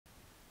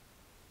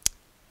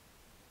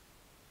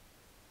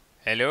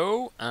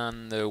Hello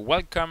and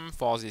welcome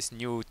for this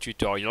new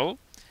tutorial.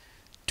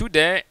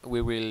 Today we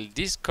will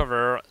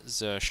discover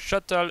the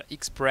Shuttle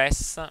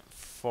Express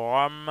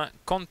from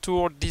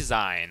Contour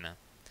Design.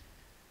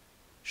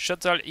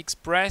 Shuttle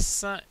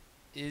Express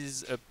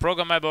is a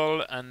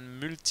programmable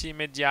and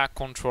multimedia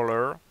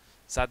controller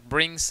that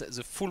brings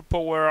the full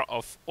power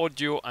of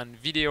audio and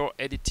video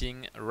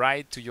editing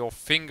right to your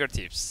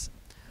fingertips.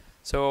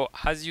 So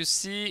as you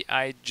see,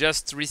 I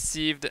just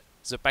received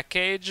the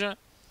package.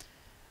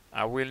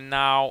 I will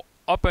now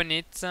open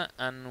it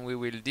and we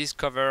will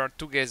discover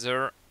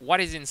together what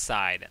is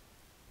inside.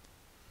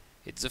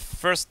 It's the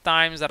first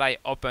time that I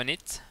open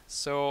it,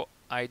 so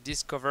I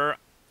discover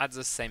at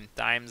the same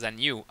time than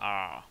you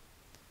are.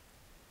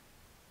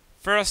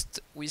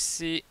 First, we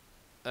see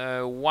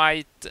a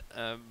white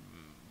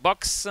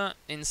box.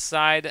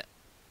 Inside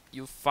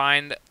you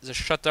find the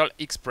Shuttle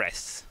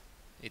Express.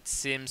 It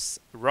seems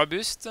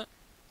robust,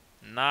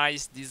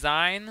 nice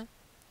design.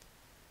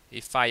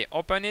 If I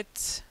open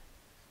it,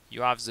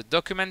 you have the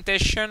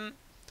documentation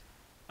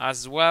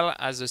as well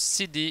as a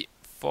CD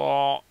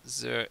for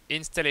the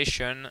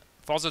installation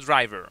for the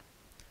driver.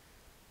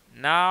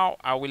 Now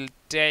I will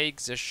take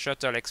the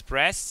Shuttle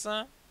Express.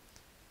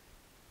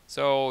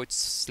 So it's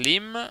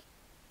slim.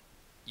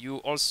 You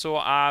also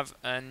have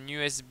an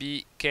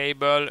USB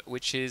cable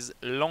which is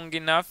long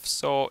enough,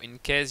 so in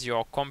case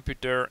your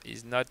computer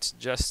is not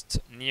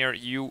just near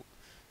you,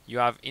 you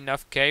have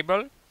enough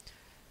cable.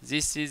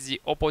 This is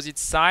the opposite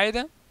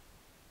side.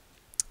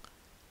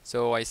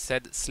 So I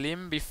said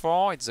slim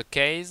before, it's the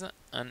case,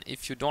 and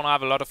if you don't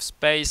have a lot of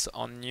space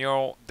on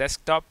your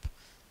desktop,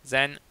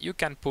 then you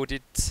can put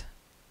it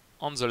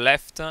on the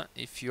left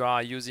if you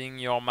are using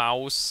your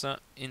mouse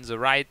in the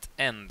right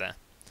hand.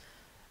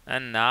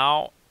 And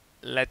now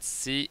let's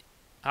see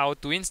how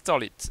to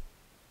install it.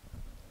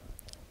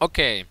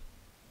 Okay,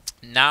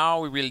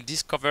 now we will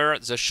discover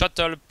the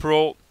Shuttle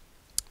Pro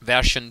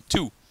version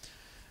 2.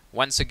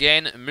 Once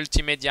again, a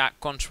multimedia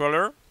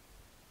controller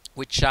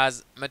which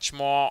has much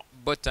more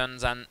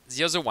buttons than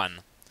the other one.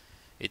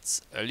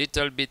 It's a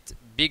little bit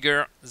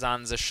bigger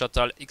than the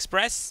Shuttle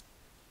Express.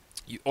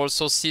 You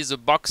also see the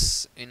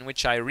box in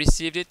which I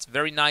received it,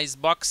 very nice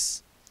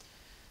box.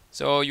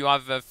 So you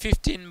have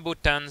 15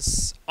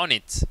 buttons on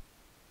it.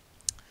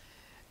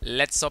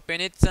 Let's open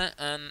it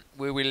and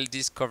we will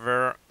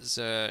discover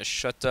the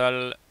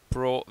Shuttle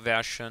Pro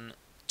version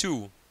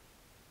 2.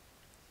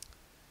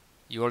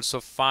 You also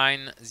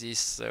find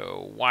this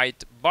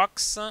white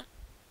box.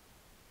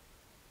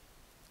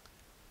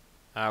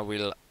 I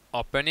will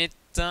open it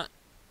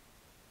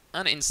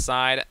and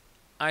inside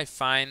I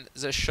find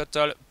the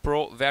Shuttle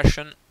Pro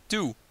version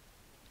 2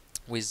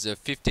 with the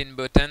 15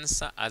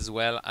 buttons as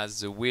well as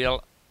the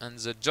wheel and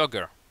the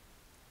jogger.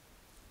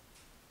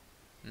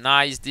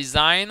 Nice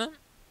design.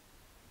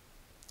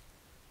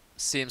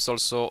 Seems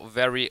also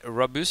very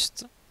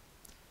robust.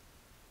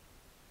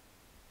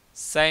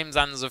 Same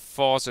than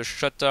for the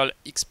Shuttle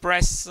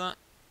Express.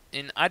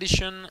 In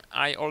addition,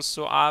 I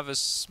also have a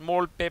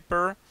small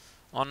paper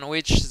on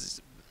which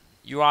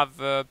you have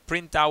a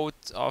printout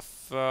of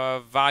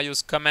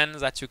various commands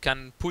that you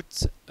can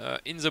put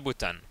in the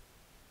button.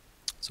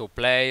 So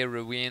play,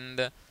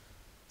 rewind,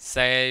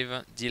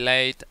 save,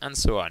 delete, and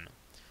so on.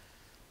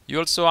 You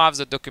also have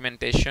the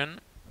documentation,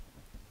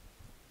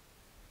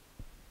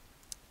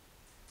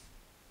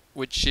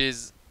 which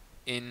is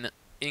in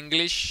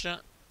English.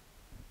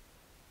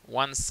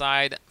 One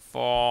side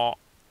for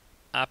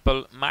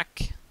Apple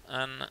Mac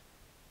and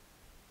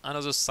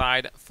another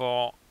side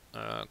for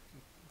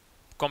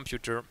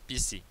computer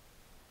PC,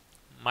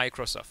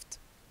 Microsoft.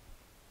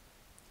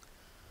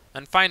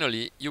 And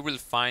finally, you will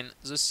find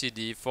the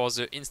CD for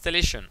the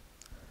installation,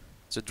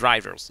 the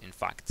drivers in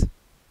fact.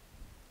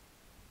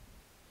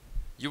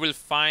 You will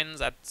find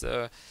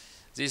that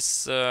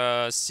this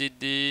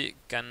CD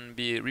can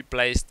be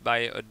replaced by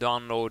a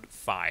download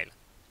file.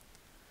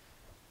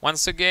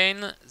 Once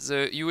again,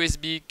 the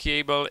USB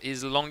cable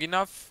is long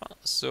enough,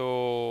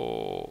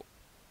 so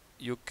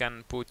you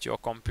can put your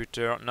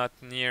computer not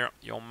near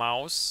your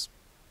mouse.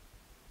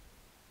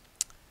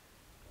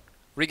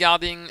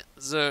 Regarding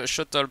the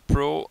Shuttle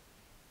Pro,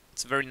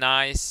 it's very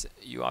nice.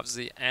 You have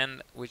the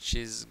hand which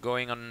is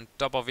going on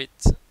top of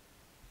it.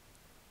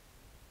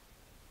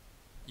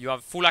 You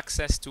have full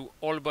access to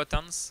all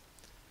buttons,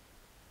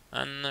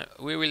 and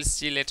we will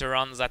see later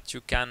on that you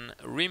can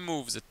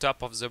remove the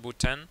top of the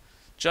button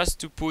just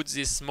to put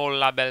these small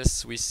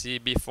labels we see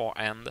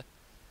beforehand.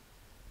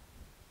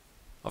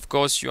 Of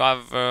course, you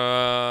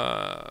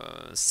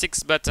have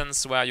 6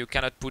 buttons where you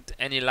cannot put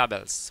any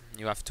labels.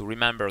 You have to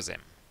remember them.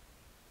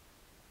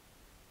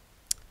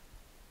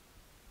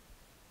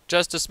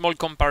 Just a small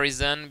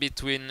comparison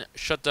between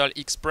Shuttle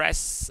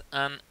Express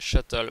and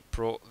Shuttle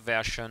Pro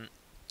version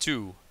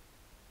 2.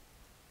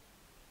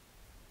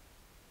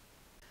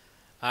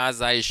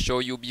 As I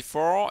showed you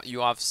before, you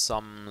have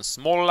some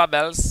small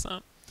labels,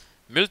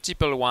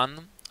 multiple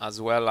one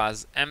as well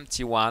as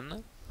empty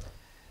one.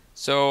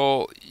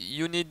 So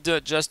you need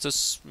just a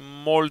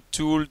small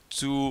tool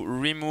to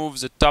remove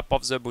the top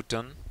of the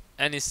button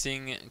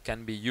anything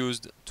can be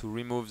used to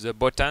remove the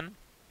button.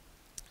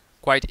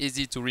 Quite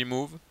easy to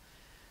remove.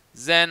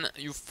 Then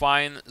you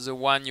find the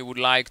one you would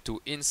like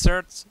to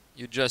insert.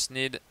 You just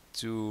need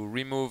to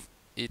remove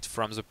it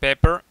from the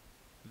paper.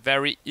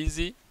 Very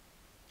easy.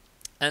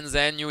 And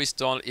then you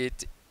install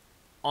it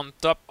on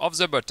top of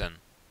the button.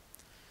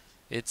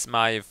 It's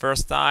my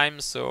first time,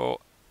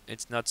 so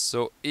it's not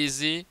so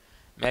easy.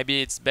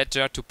 Maybe it's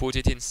better to put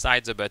it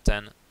inside the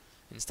button,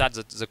 inside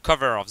the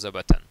cover of the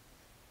button.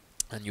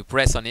 And you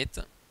press on it,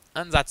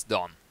 and that's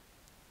done.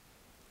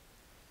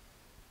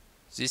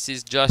 This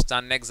is just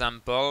an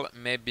example.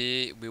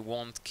 Maybe we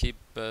won't keep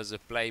the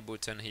play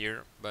button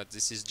here, but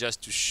this is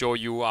just to show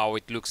you how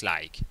it looks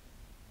like.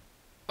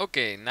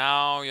 Okay,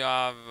 now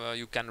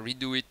you can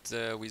redo it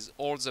with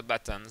all the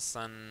buttons,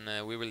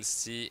 and we will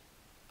see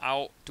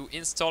how to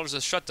install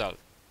the shuttle.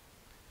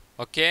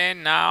 Okay,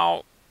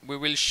 now we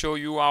will show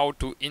you how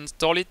to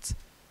install it.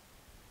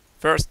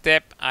 First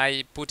step,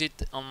 I put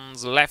it on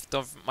the left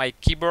of my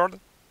keyboard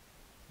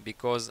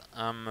because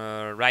I'm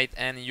a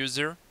right-hand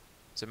user.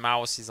 The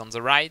mouse is on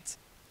the right.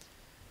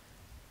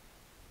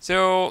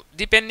 So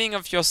depending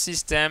of your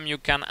system, you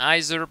can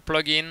either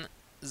plug in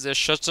the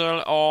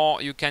shuttle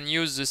or you can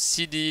use the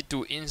CD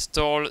to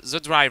install the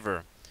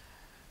driver.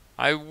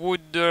 I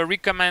would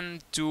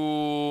recommend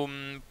to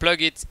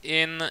plug it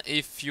in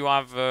if you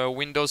have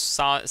Windows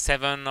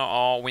 7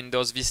 or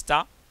Windows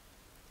Vista.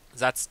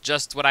 That's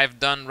just what I've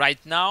done right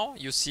now.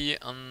 You see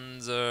on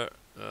the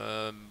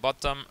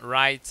bottom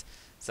right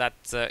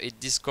that it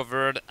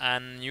discovered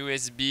an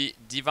USB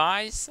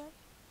device.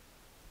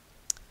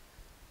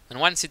 And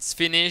once it's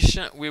finished,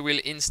 we will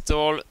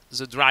install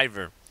the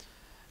driver.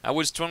 I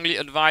would strongly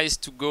advise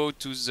to go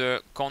to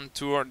the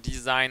Contour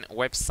Design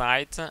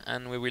website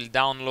and we will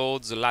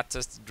download the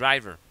latest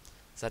driver.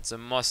 That's the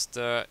most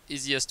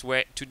easiest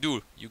way to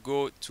do. You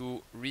go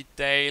to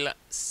retail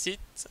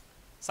site,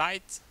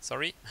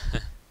 sorry.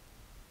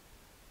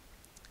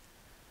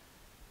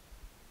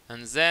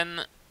 And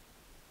then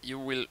you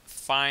will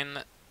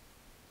find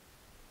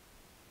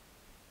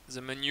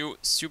the menu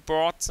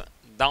Support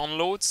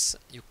Downloads.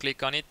 You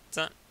click on it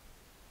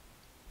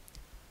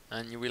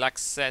and you will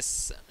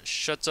access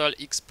Shuttle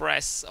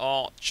Xpress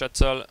or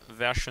Shuttle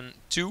version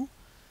 2.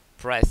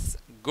 Press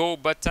Go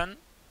button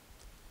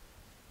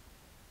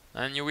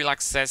and you will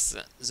access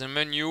the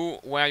menu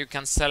where you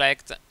can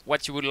select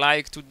what you would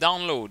like to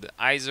download,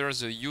 either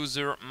the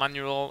user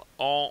manual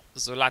or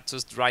the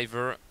latest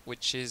driver,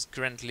 which is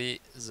currently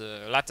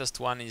the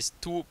latest one is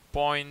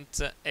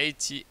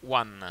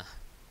 2.81.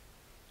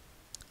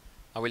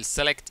 I will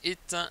select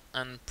it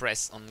and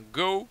press on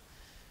Go.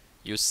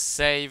 You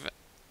save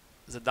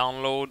the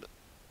download,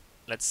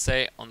 let's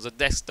say on the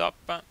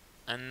desktop,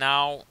 and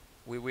now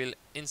we will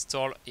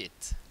install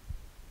it.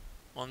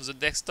 On the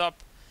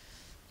desktop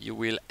you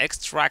will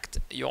extract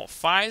your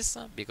files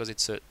because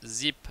it's a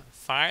zip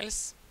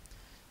files.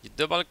 You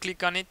double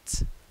click on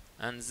it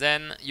and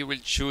then you will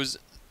choose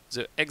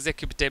the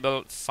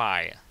executable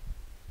file.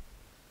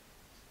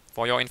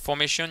 For your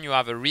information, you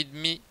have a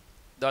readme.txt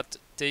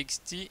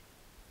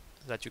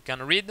that you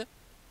can read.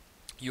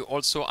 You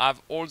also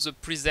have all the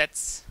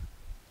presets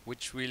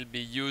which will be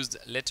used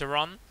later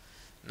on.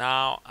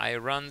 Now I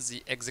run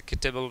the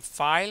executable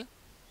file.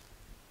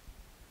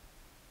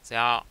 There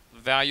are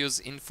various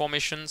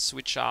informations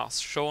which are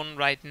shown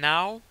right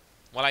now.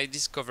 What I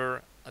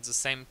discover at the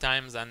same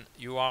time than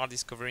you are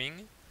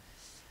discovering.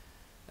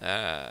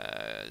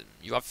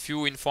 You have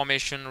few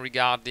information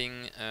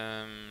regarding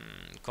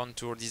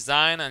Contour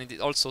Design, and it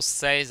also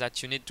says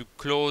that you need to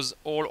close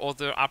all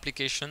other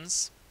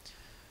applications.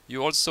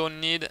 You also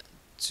need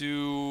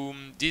to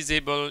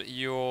disable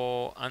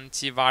your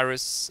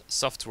antivirus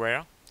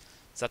software.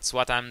 That's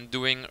what I'm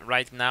doing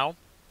right now,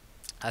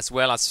 as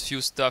well as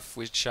few stuff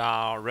which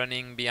are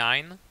running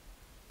behind.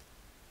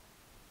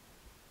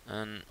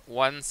 And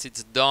once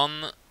it's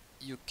done,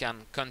 you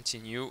can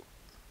continue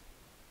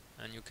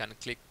and you can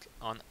click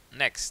on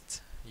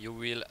next. You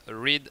will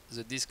read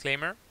the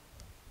disclaimer.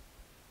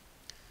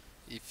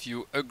 If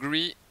you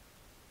agree,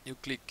 you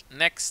click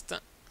next.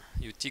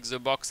 You tick the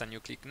box and you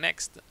click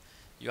next.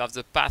 You have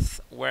the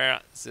path where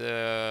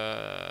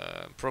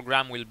the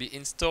program will be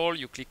installed.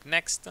 You click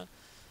next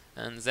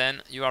and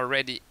then you are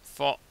ready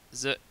for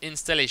the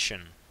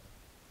installation.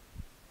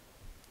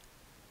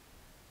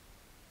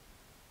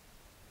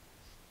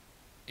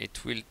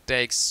 It will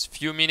take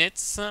few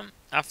minutes.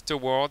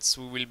 Afterwards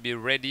we will be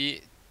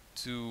ready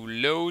to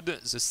load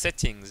the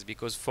settings,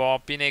 because for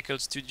Pinnacle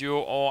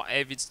Studio or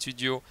Avid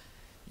Studio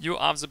you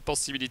have the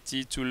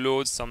possibility to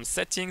load some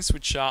settings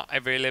which are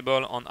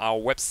available on our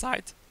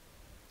website.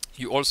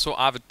 You also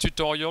have a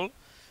tutorial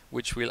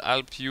which will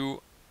help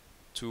you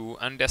to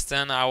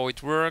understand how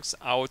it works,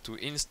 how to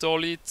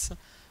install it,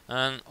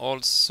 and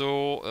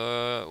also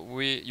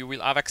you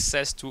will have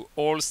access to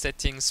all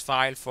settings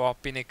file for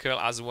Pinnacle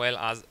as well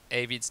as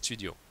Avid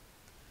Studio.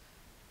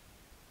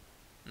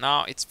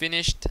 Now it's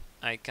finished.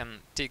 I can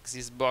tick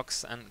this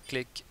box and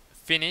click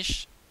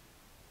finish.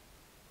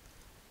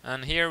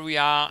 And here we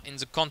are in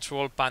the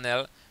control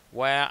panel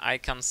where I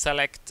can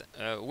select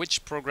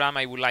which program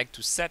I would like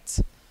to set.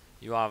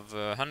 You have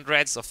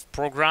hundreds of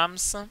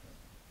programs.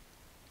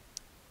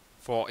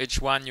 For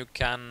each one you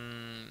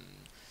can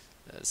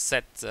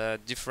set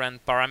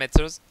different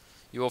parameters.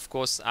 You of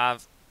course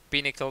have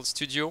Pinnacle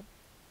Studio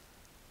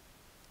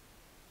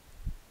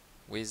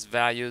with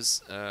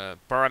various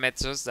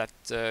parameters that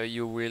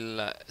you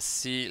will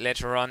see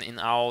later on in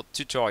our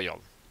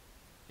tutorial.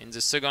 In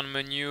the second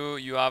menu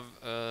you have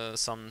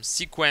some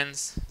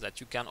sequence that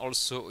you can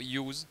also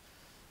use,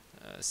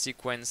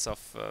 sequence of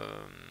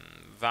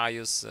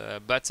various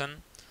buttons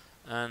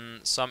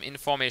and some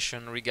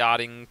information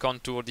regarding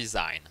contour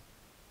design.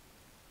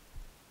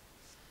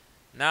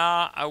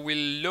 Now I will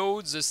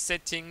load the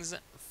settings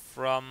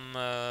from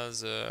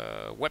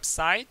the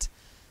website.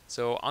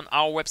 So on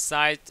our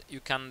website you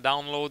can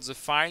download the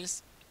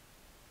files,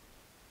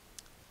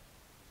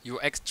 you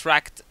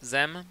extract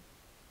them,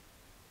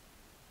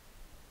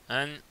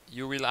 and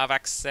you will have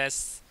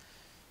access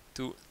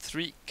to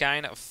three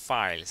kind of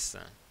files.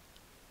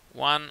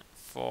 One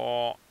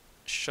for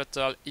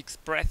Shuttle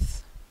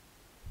Xpress,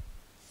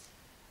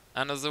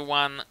 another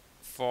one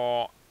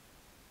for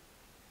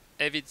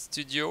Avid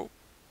Studio,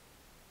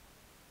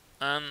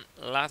 and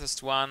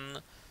latest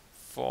one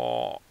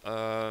for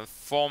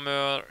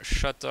former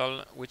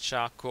Shuttle, which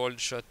are called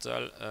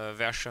Shuttle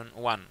version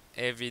 1,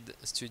 Avid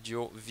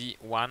Studio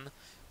V1,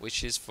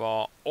 which is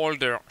for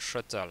older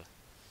Shuttle.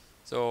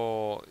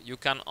 So you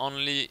can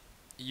only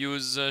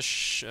use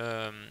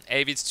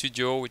Avid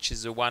Studio, which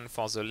is the one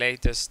for the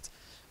latest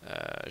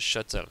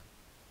Shuttle.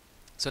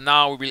 So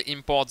now we will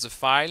import the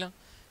file.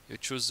 You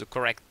choose the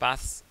correct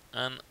path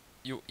and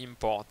you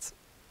import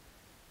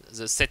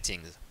the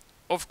settings.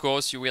 Of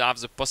course, you will have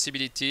the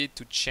possibility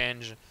to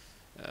change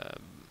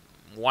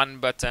one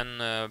button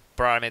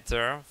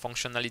parameter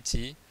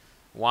functionality,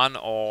 one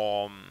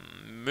or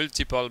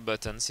multiple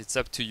buttons. It's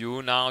up to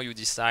you. Now you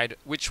decide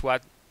which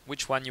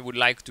one you would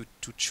like to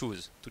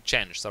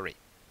change. Sorry.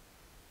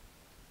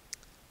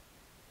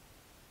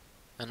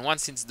 And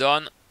once it's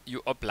done,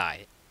 you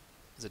apply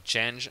the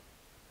change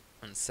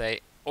and say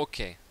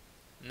OK.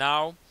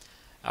 Now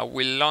I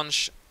will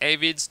launch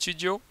Avid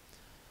Studio.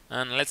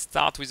 And let's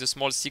start with a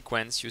small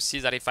sequence. You see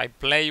that if I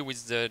play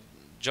with the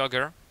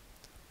jogger,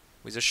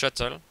 with the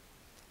shuttle,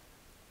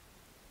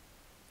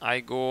 I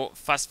go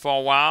fast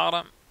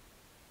forward,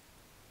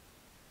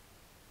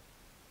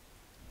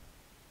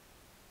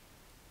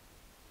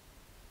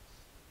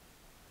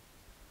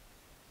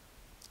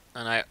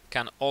 and I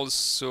can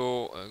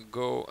also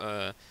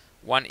go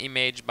one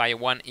image by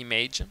one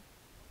image.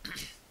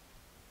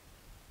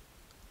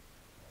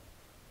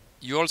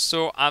 You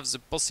also have the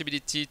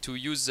possibility to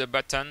use the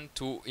button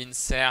to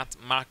insert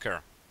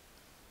marker.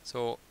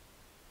 So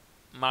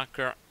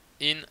marker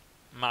in,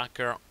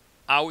 marker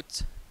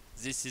out.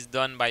 This is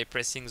done by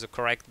pressing the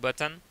correct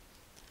button.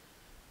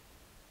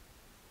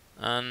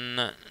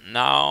 And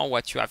now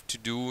what you have to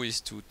do is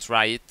to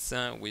try it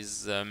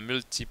with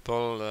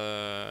multiple.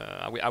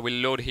 I will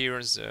load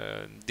here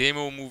the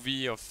demo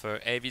movie of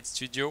Avid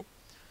Studio.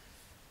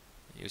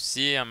 You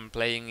see I'm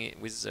playing it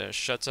with the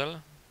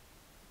shuttle.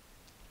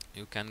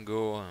 You can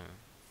go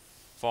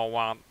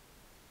forward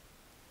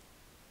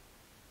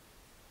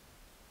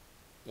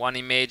one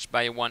image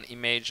by one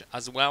image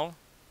as well.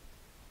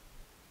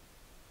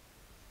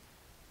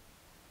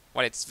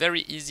 Well, it's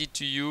very easy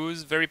to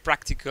use, very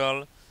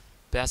practical.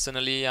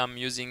 Personally, I'm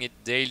using it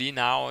daily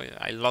now.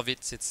 I love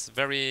it. It's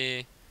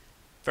very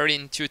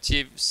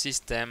intuitive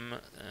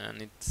system,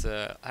 and it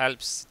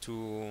helps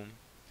to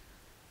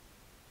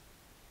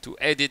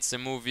edit the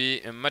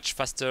movie much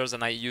faster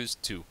than I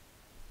used to.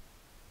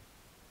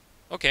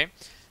 Okay,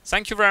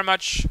 thank you very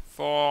much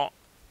for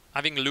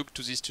having looked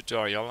to this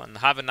tutorial, and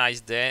have a nice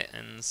day,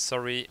 and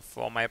sorry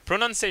for my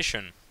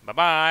pronunciation. Bye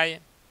bye.